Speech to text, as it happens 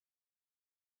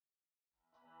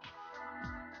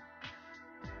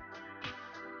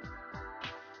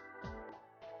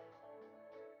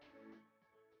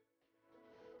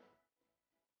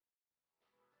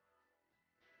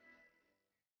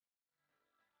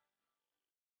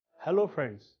Hello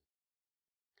friends,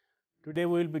 today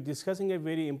we will be discussing a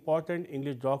very important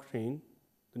English doctrine.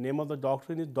 The name of the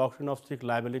doctrine is Doctrine of Strict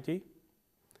Liability.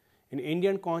 In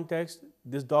Indian context,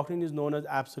 this doctrine is known as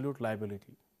absolute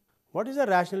liability. What is the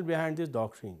rationale behind this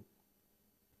doctrine?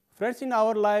 Friends, in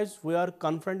our lives we are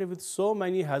confronted with so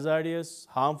many hazardous,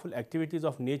 harmful activities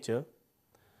of nature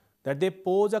that they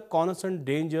pose a constant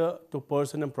danger to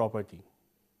person and property.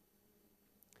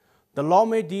 The law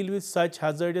may deal with such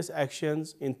hazardous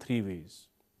actions in three ways.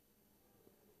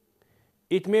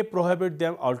 It may prohibit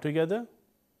them altogether,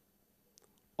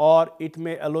 or it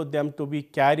may allow them to be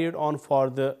carried on for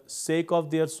the sake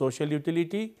of their social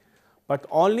utility, but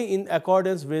only in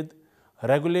accordance with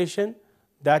regulation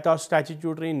that are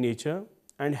statutory in nature,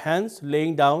 and hence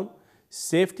laying down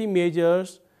safety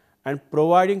measures and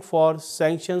providing for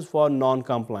sanctions for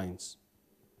non-compliance.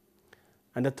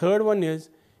 And the third one is,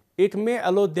 it may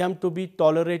allow them to be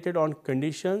tolerated on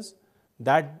conditions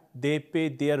that they pay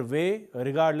their way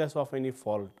regardless of any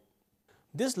fault.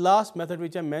 This last method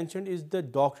which I mentioned is the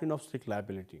doctrine of strict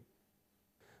liability.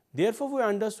 Therefore, we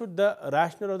understood the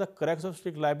rationale or the crux of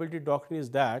strict liability doctrine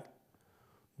is that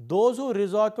those who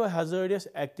resort to a hazardous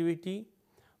activity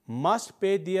must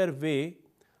pay their way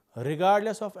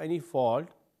regardless of any fault.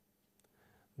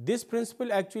 This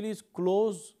principle actually is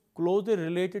closely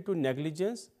related to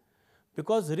negligence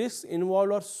because risks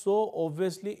involved are so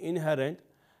obviously inherent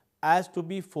as to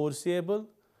be foreseeable,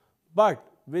 but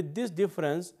with this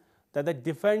difference that the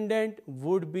defendant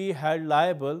would be held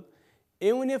liable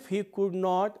even if he could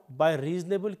not by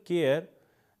reasonable care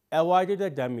avoid the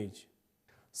damage.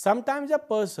 Sometimes a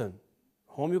person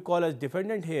whom you call as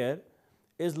defendant here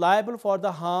is liable for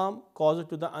the harm caused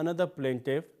to the another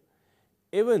plaintiff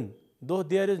even though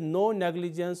there is no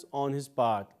negligence on his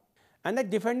part, and the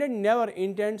defendant never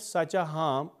intends such a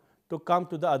harm to come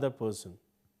to the other person.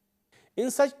 In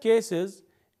such cases,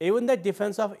 even the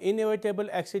defense of inevitable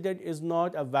accident is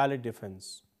not a valid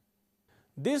defense.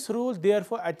 This rule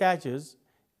therefore attaches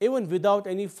even without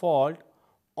any fault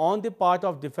on the part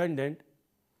of defendant.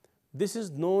 This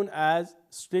is known as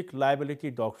strict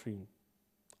liability doctrine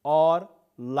or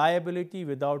liability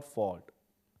without fault.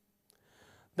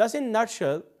 Thus, in a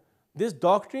nutshell, this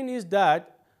doctrine is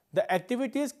that the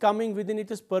activities coming within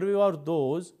its purview are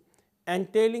those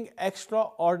entailing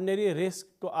extraordinary risk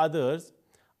to others,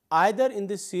 either in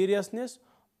the seriousness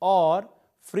or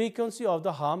frequency of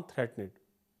the harm threatened.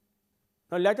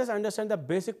 Now, let us understand the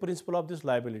basic principle of this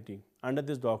liability under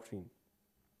this doctrine.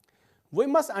 We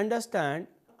must understand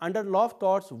under law of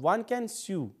torts, one can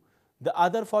sue the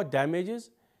other for damages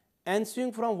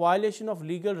ensuing from violation of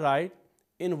legal right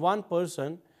in one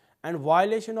person and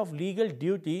violation of legal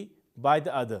duty by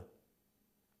the other,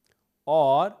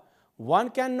 or one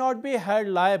cannot be held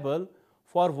liable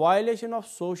for violation of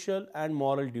social and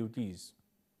moral duties.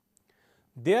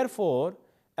 Therefore,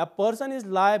 a person is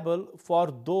liable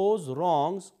for those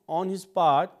wrongs on his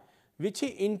part which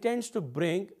he intends to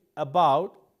bring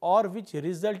about or which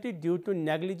resulted due to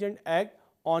negligent act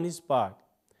on his part,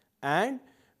 and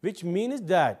which means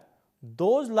that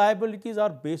those liabilities are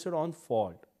based on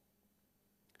fault.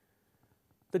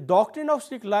 The doctrine of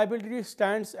strict liability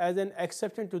stands as an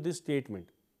exception to this statement,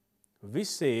 which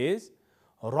says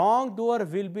wrongdoer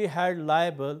will be held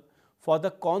liable for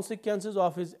the consequences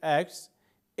of his acts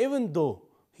even though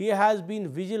he has been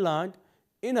vigilant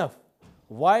enough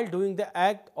while doing the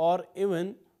act, or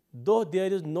even though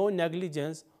there is no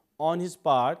negligence on his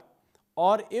part,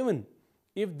 or even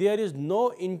if there is no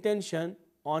intention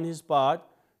on his part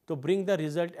to bring the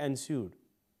result ensued.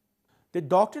 The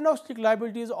doctrine of strict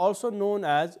liability is also known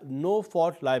as no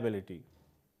fault liability,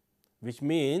 which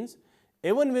means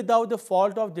even without the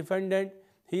fault of defendant,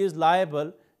 he is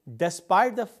liable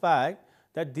despite the fact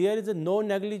that there is no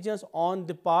negligence on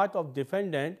the part of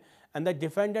defendant and the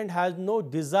defendant has no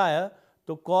desire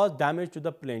to cause damage to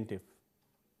the plaintiff.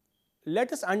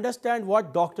 Let us understand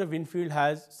what Dr. Winfield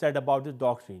has said about this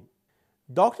doctrine.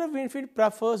 Dr. Winfield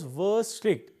prefers word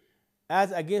strict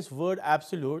as against word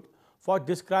absolute for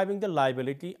describing the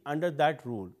liability under that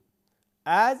rule,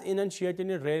 as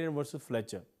enunciated in Raylan versus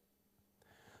Fletcher.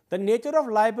 The nature of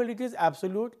liability is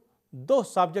absolute, though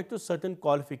subject to certain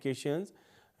qualifications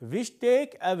which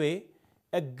take away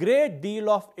a great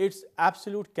deal of its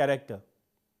absolute character.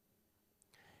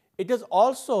 It is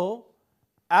also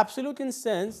absolute in the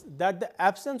sense that the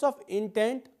absence of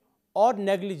intent or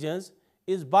negligence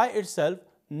is by itself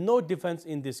no defense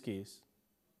in this case.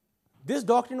 This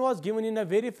doctrine was given in a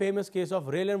very famous case of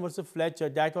Raylan versus Fletcher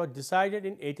that was decided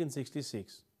in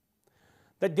 1866.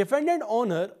 The defendant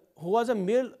owner, who was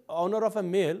a owner of a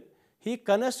mill, he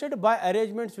constructed by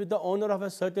arrangements with the owner of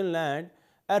a certain land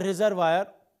a reservoir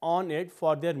on it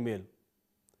for their mill.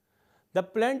 The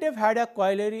plaintiff had a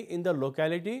colliery in the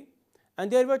locality,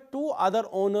 and there were two other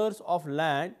owners of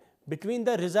land between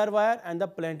the reservoir and the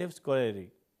plaintiff's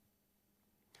colliery.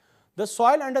 The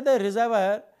soil under the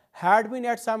reservoir had been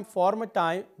at some former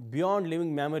time beyond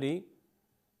living memory,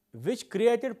 which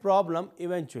created problem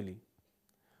eventually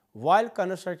while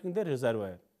constructing the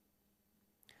reservoir.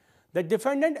 The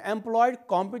defendant employed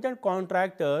competent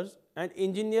contractors and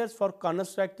engineers for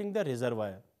constructing the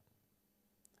reservoir.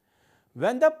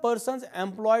 When the persons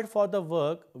employed for the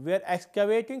work were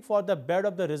excavating for the bed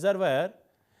of the reservoir,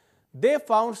 they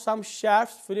found some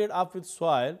shafts filled up with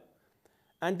soil,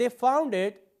 and they found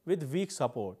it with weak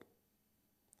support.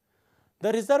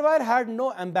 The reservoir had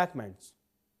no embankments.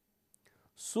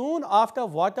 Soon after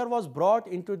water was brought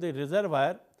into the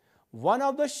reservoir, one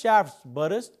of the shafts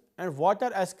burst and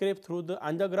water escaped through the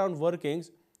underground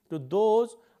workings to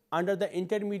those under the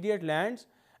intermediate lands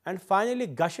and finally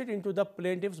gushed into the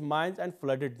plaintiff's mines and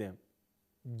flooded them.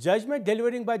 Judgment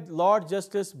delivering by Lord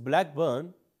Justice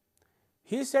Blackburn,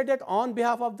 he said that on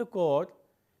behalf of the court,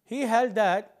 he held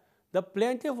that the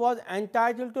plaintiff was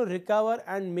entitled to recover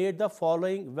and made the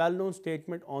following well-known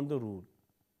statement on the rule.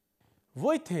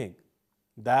 We think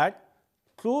that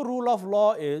true rule of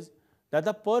law is that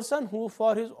the person who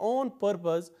for his own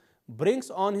purpose brings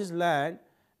on his land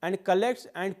and collects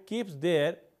and keeps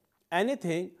there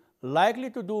anything likely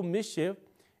to do mischief,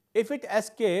 if it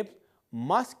escapes,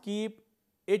 must keep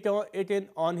it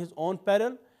on his own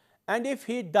peril, and if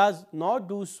he does not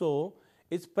do so,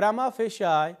 is prima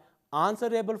facie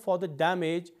answerable for the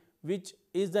damage which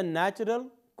is the natural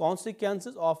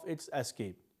consequences of its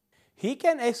escape. He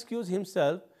can excuse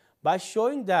himself by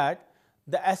showing that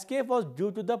the escape was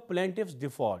due to the plaintiff's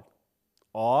default,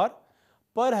 or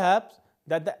perhaps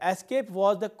that the escape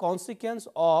was the consequence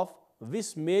of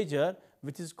vis major,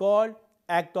 which is called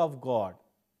act of God.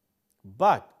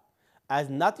 But as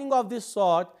nothing of this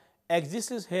sort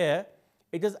exists here,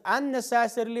 it is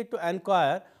unnecessary to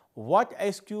inquire what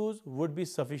excuse would be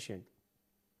sufficient.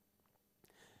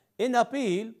 In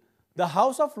appeal, the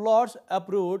House of Lords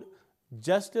approved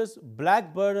Justice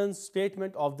Blackburn's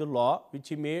statement of the law, which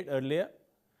he made earlier.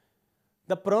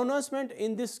 The pronouncement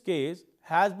in this case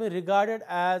has been regarded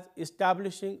as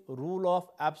establishing rule of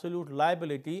absolute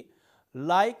liability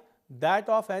like that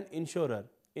of an insurer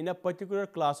in a particular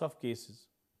class of cases.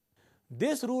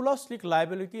 This rule of strict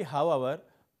liability, however,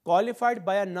 qualified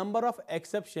by a number of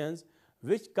exceptions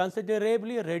which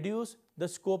considerably reduce the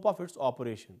scope of its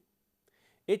operation.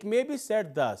 It may be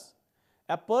said thus: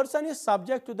 a person is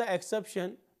subject to the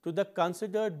exception to the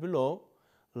considered below,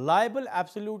 liable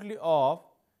absolutely of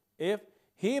if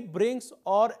he brings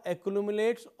or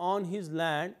accumulates on his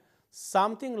land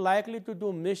something likely to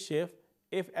do mischief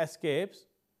if escapes,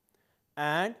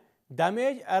 and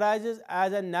damage arises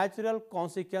as a natural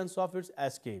consequence of its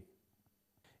escape.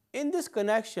 In this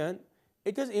connection,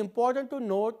 it is important to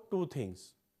note two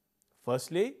things.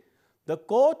 Firstly, the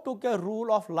court took a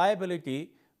rule of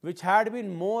liability which had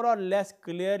been more or less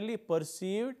clearly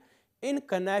perceived in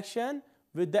connection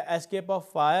with the escape of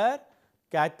fire,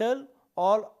 cattle,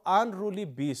 or unruly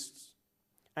beasts,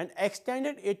 and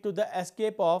extended it to the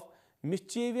escape of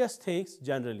mischievous things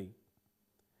generally.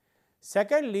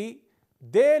 Secondly,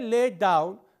 they laid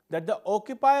down that the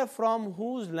occupier from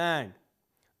whose land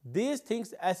these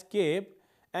things escaped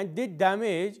and did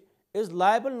damage is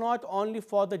liable not only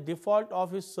for the default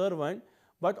of his servant,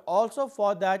 but also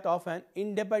for that of an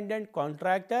independent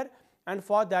contractor and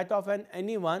for that of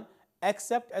anyone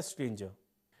except a stranger.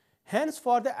 Hence,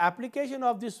 for the application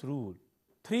of this rule,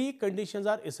 three conditions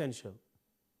are essential.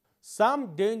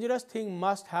 Some dangerous thing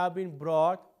must have been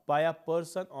brought by a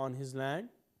person on his land.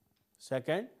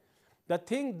 Second, the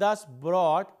thing thus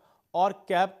brought or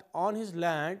kept on his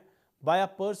land by a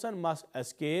person must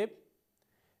escape.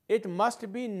 It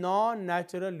must be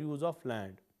non-natural use of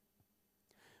land.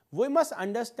 We must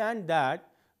understand that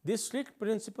this strict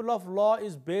principle of law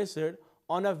is based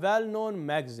on a well-known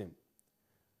maxim,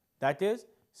 that is,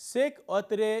 sic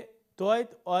utere toit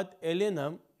ut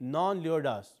alienum non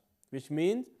leodas, which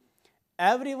means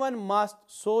everyone must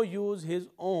so use his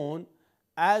own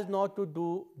as not to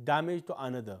do damage to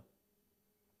another.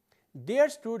 Dear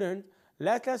students,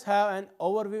 let us have an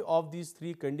overview of these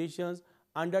three conditions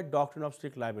under doctrine of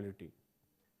strict liability.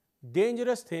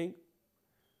 Dangerous thing: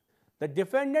 the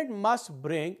defendant must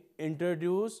bring,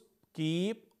 introduce,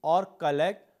 keep, or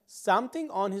collect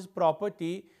something on his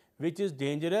property which is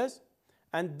dangerous,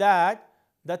 and that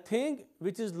the thing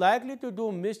which is likely to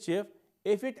do mischief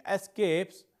if it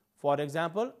escapes, for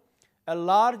example, a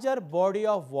larger body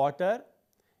of water,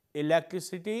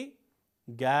 electricity,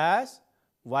 gas,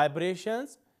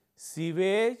 vibrations,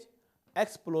 sewage,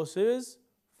 explosives,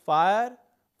 fire,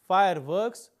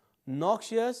 fireworks,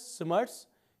 noxious smutts,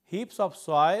 heaps of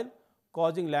soil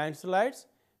causing landslides,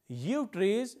 yew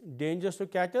trees dangerous to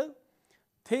cattle,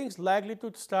 things likely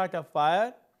to start a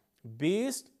fire,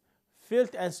 beasts,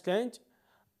 filth and stench,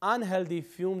 unhealthy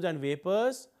fumes and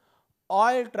vapors,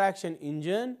 oil traction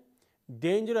engine,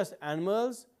 dangerous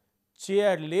animals,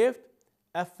 chair lift,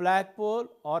 a flagpole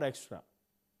or extra.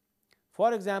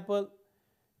 For example,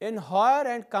 in Hoyer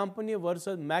and Company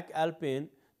versus McAlpin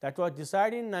that was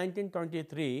decided in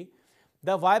 1923,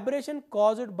 the vibration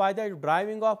caused by the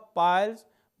driving of piles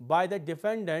by the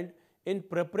defendant in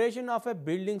preparation of a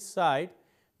building site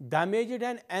damaged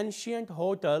an ancient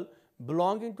hotel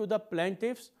belonging to the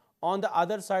plaintiffs on the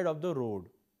other side of the road.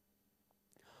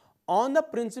 On the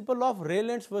principle of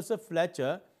Raylands versus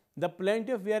Fletcher, the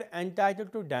plaintiffs were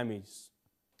entitled to damage.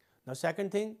 Now,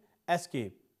 second thing,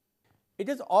 escape. It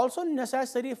is also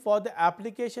necessary for the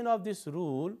application of this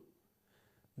rule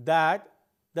that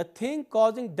the thing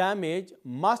causing damage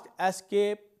must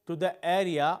escape to the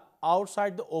area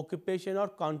outside the occupation or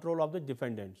control of the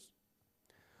defendants.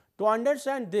 To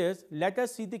understand this, let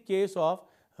us see the case of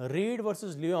Reed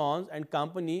versus Lyons and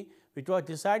Company, which was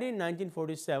decided in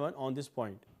 1947 on this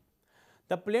point.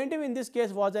 The plaintiff in this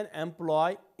case was an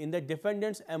employee in the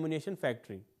defendant's ammunition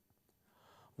factory.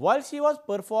 While she was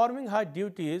performing her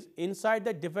duties inside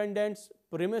the defendant's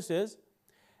premises,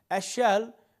 a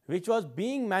shell which was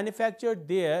being manufactured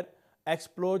there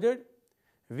exploded,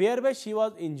 whereby she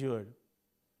was injured.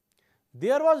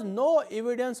 There was no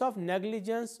evidence of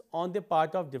negligence on the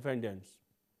part of defendants.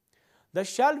 The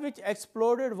shell which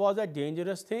exploded was a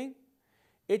dangerous thing.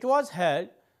 It was held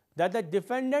that the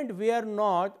defendant were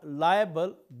not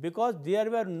liable because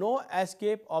there were no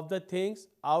escape of the things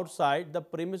outside the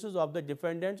premises of the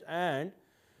defendants, and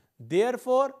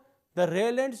therefore the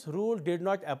Raylands rule did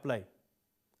not apply.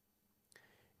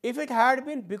 If it had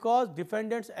been because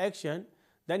defendant's action,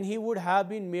 then he would have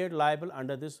been made liable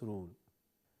under this rule.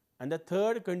 And the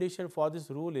third condition for this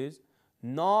rule is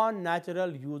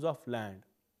non-natural use of land.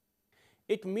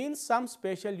 It means some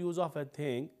special use of a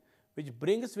thing which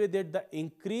brings with it the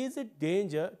increased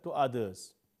danger to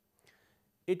others.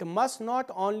 It must not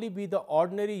only be the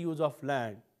ordinary use of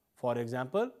land. For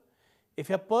example, if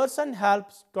a person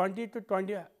have 20 to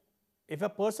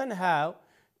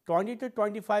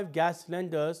 25 gas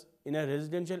cylinders in a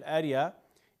residential area,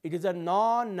 it is a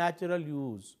non-natural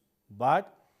use.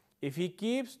 But if he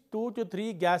keeps 2 to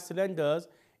 3 gas cylinders,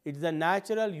 it is a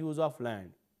natural use of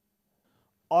land.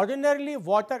 Ordinarily,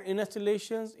 water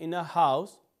installations in a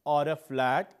house or a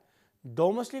flat,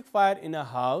 domestic fire in a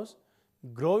house,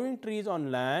 growing trees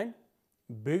on land,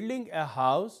 building a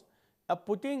house,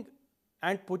 putting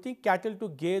cattle to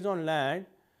graze on land,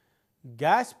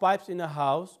 gas pipes in a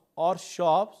house or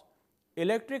shops,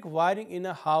 electric wiring in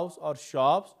a house or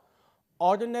shops,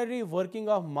 ordinary working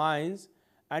of mines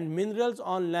and minerals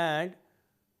on land,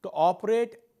 to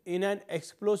operate in an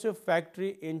explosive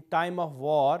factory in time of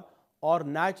war, or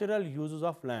natural uses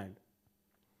of land.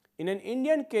 In an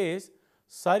Indian case,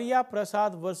 Sarya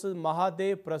Prasad versus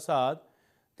Mahadev Prasad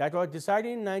that was decided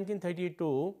in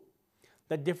 1932,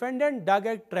 the defendant dug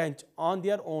a trench on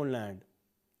their own land,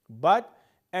 but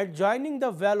adjoining the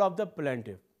well of the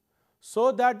plaintiff,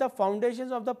 so that the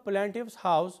foundations of the plaintiff's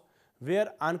house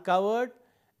were uncovered,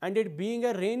 and it being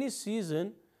a rainy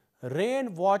season,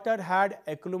 rain water had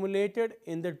accumulated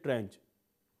in the trench.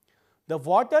 The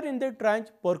water in the trench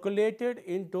percolated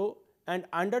into and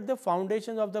under the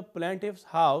foundations of the plaintiff's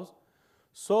house,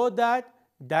 so that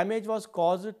damage was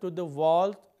caused to the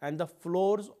walls and the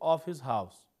floors of his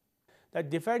house. The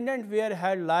defendant were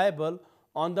held liable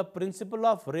on the principle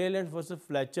of Raylands versus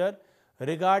Fletcher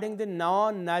regarding the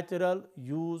non-natural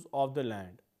use of the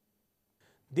land.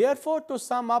 Therefore, to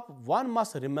sum up, one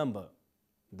must remember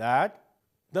that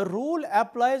the rule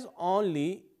applies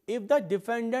only if the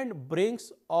defendant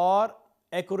brings or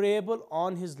acquirable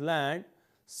on his land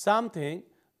something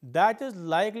that is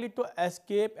likely to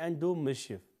escape and do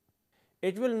mischief.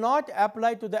 It will not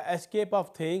apply to the escape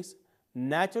of things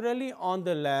naturally on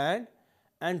the land,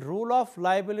 and rule of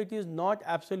liability is not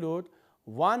absolute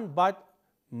one but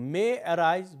may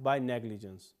arise by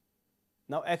negligence.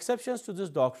 Now, exceptions to this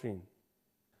doctrine.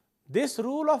 This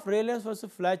rule of Raylands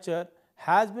versus Fletcher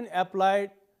has been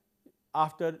applied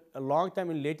after a long time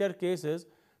in later cases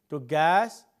to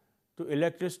gas, to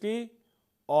electricity,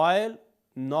 oil,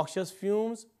 noxious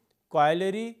fumes,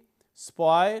 colliery,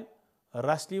 spoil,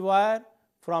 rusty wire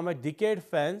from a decayed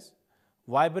fence,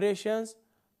 vibrations,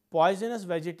 poisonous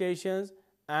vegetations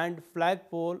and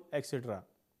flagpole, etc.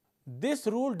 This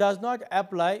rule does not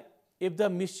apply if the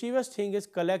mischievous thing is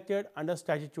collected under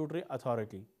statutory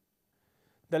authority.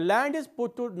 The land is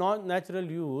put to non-natural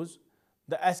use.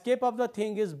 The escape of the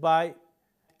thing is by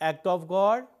act of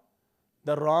God,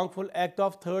 the wrongful act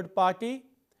of third party,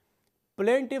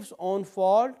 plaintiff's own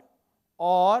fault,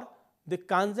 or the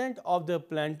consent of the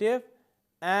plaintiff,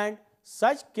 and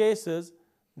such cases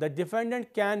the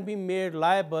defendant can be made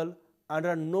liable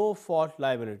under no fault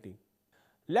liability.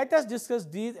 Let us discuss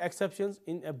these exceptions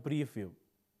in a brief view.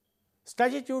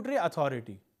 Statutory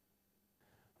authority.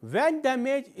 When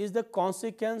damage is the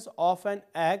consequence of an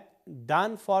act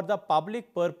done for the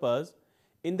public purpose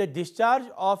in the discharge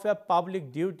of a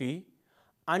public duty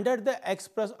under the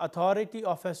express authority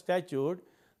of a statute,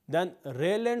 then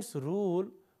Rayland's rule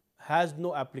has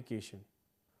no application.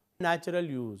 Natural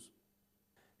use.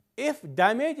 If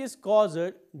damage is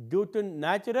caused due to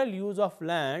natural use of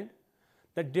land,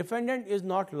 the defendant is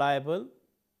not liable.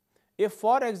 If,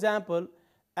 for example,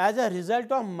 as a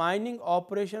result of mining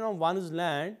operation on one's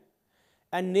land,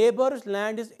 a neighbor's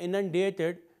land is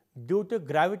inundated due to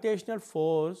gravitational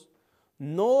force,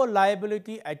 no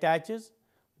liability attaches,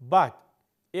 but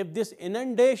if this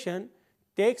inundation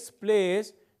takes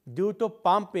place due to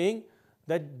pumping,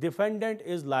 the defendant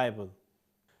is liable.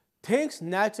 Things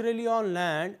naturally on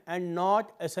land and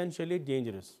not essentially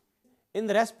dangerous. In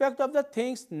respect of the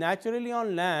things naturally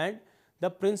on land, the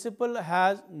principle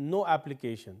has no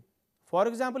application. For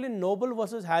example, in Noble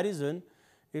versus Harrison,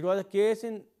 it was a case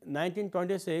in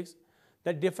 1926,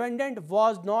 the defendant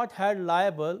was not held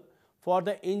liable for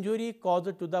the injury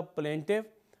caused to the plaintiff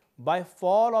by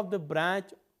fall of the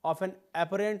branch of an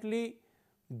apparently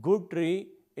good tree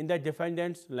in the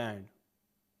defendant's land.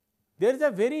 There is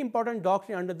a very important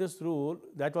doctrine under this rule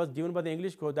that was given by the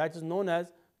English court, that is known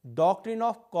as doctrine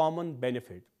of common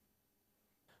benefit.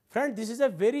 Friends, this is a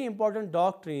very important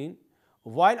doctrine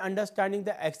while understanding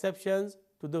the exceptions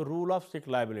to the rule of strict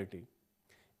liability.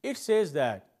 It says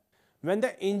that when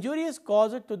the injury is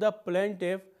caused to the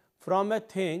plaintiff from a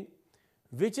thing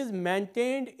which is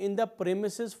maintained in the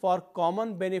premises for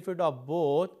common benefit of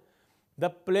both the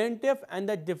plaintiff and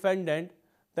the defendant,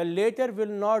 the latter will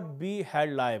not be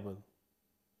held liable.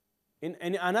 In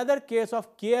another case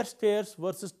of Carstairs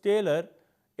versus Taylor,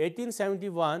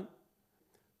 1871,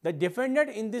 the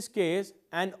defendant in this case,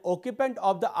 an occupant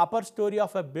of the upper story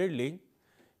of a building,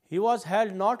 he was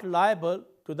held not liable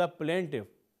to the plaintiff.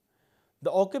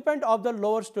 The occupant of the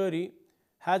lower story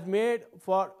has made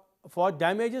for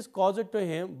damages caused to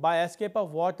him by escape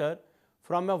of water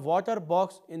from a water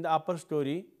box in the upper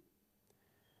story.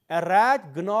 A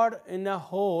rat gnawed in a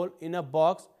hole in a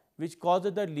box which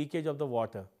caused the leakage of the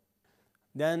water.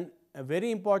 Then a very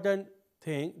important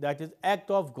thing, that is act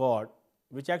of God,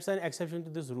 which acts as an exception to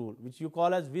this rule, which you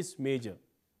call as vis major.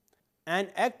 An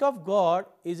act of God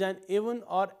is an event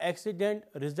or accident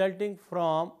resulting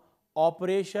from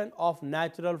operation of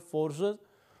natural forces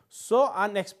so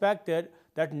unexpected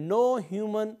that no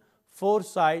human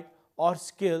foresight or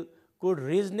skill could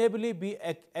reasonably be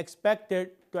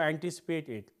expected to anticipate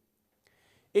it.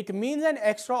 It means an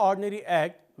extraordinary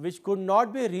act which could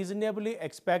not be reasonably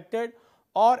expected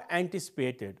or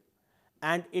anticipated,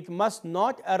 and it must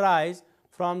not arise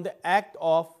from the act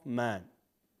of man.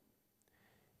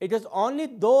 It is only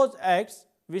those acts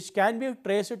which can be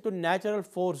traced to natural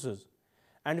forces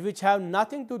and which have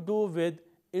nothing to do with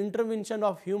intervention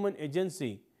of human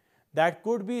agency that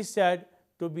could be said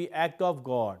to be act of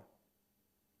God.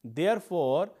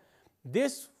 Therefore,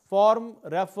 this form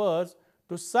refers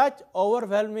to such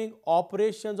overwhelming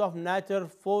operations of natural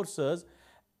forces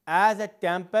as a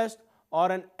tempest or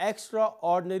an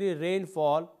extraordinary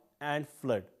rainfall and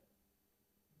flood.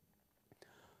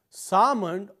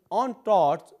 Salmond on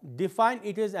torts define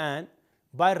it as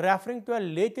by referring to a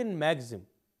Latin maxim,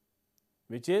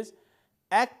 which is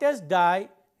actus die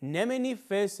nemini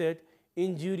facet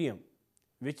injuriam,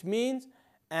 which means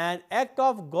an act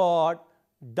of God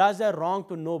does a wrong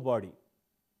to nobody.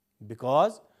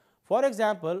 Because, for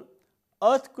example,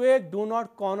 earthquake do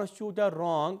not constitute a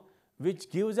wrong which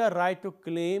gives a right to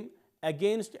claim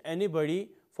against anybody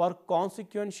for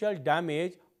consequential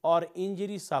damage or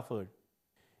injury suffered.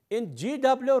 In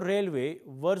G.W. Railway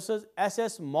versus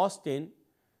S.S. Mostyn,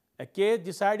 a case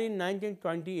decided in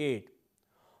 1928,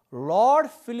 Lord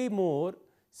Phillimore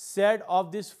said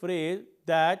of this phrase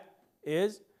that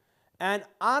is an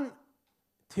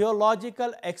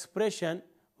untheological expression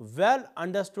well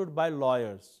understood by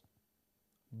lawyers.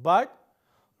 But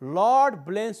Lord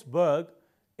Blanchburg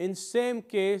in same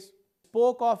case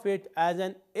spoke of it as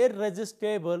an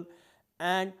irresistible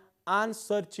and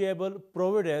unsearchable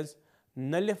providence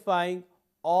nullifying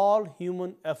all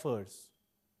human efforts.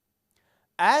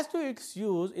 As to its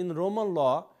use in Roman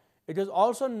law, It is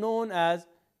also known as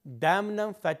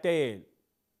damnum fatale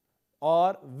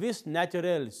or vis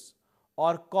naturalis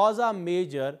or causa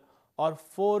major or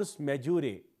force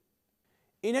majeure.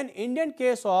 In an Indian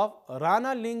case of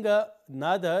Rana Linga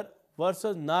Nadar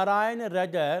versus Narayan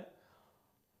Redder,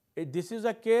 this is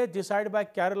a case decided by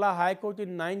Kerala High Court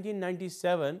in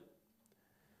 1997.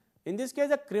 In this case,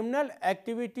 the criminal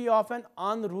activity of an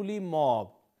unruly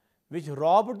mob which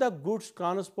robbed the goods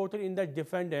transported in the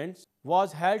defendants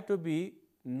was held to be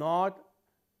not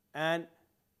an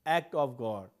act of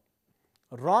God,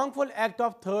 wrongful act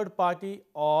of third party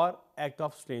or act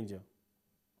of stranger.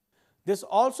 This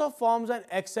also forms an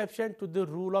exception to the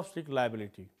rule of strict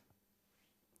liability.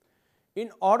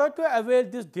 In order to avail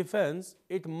this defense,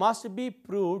 it must be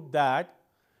proved that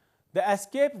the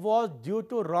escape was due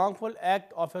to wrongful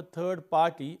act of a third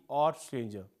party or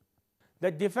stranger. The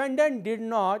defendant did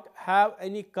not have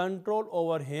any control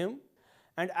over him,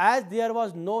 and as there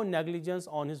was no negligence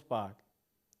on his part.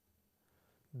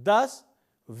 Thus,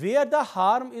 where the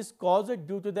harm is caused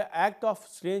due to the act of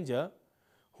stranger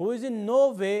who is in no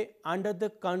way under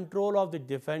the control of the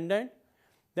defendant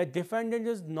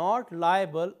is not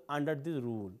liable under this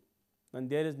rule.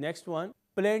 And there is next one,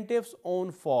 plaintiff's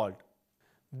own fault.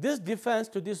 This defense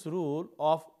to this rule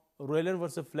of Rowland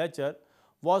versus Fletcher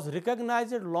was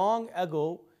recognized long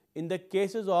ago in the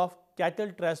cases of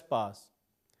cattle trespass,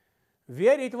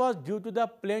 where it was due to the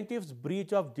plaintiff's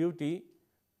breach of duty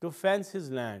to fence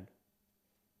his land.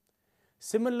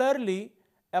 Similarly,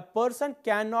 a person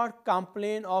cannot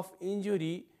complain of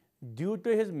injury due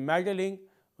to his meddling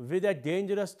with a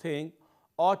dangerous thing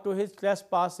or to his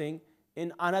trespassing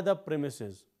in another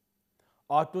premises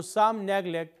or to some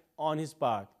neglect on his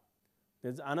part.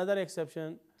 There is another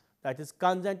exception, that is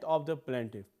consent of the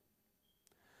plaintiff.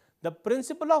 The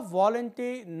principle of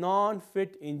voluntary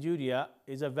non-fit injuria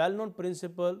is a well-known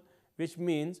principle which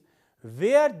means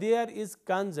where there is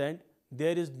consent,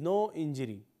 there is no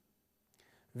injury.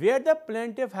 Where the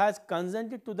plaintiff has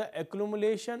consented to the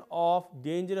accumulation of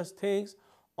dangerous things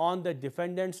on the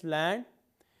defendant's land,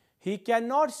 he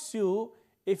cannot sue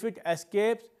if it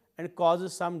escapes and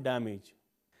causes some damage.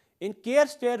 In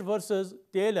Kerstead versus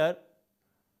Taylor,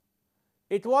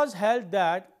 it was held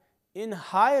that in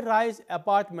high-rise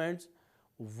apartments,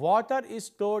 water is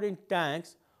stored in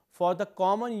tanks for the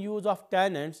common use of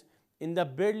tenants in the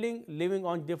building living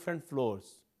on different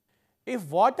floors. If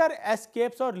water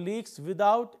escapes or leaks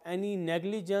without any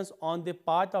negligence on the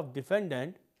part of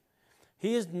defendant,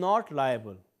 he is not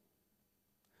liable.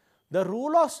 The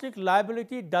rule of strict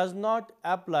liability does not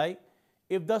apply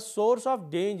if the source of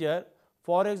danger,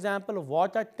 for example,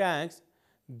 water tanks,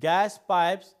 gas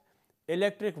pipes,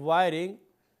 electric wiring,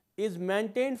 is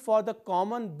maintained for the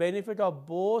common benefit of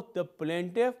both the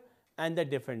plaintiff and the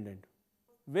defendant.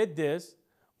 With this,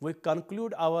 we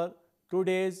conclude our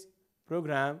today's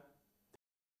program.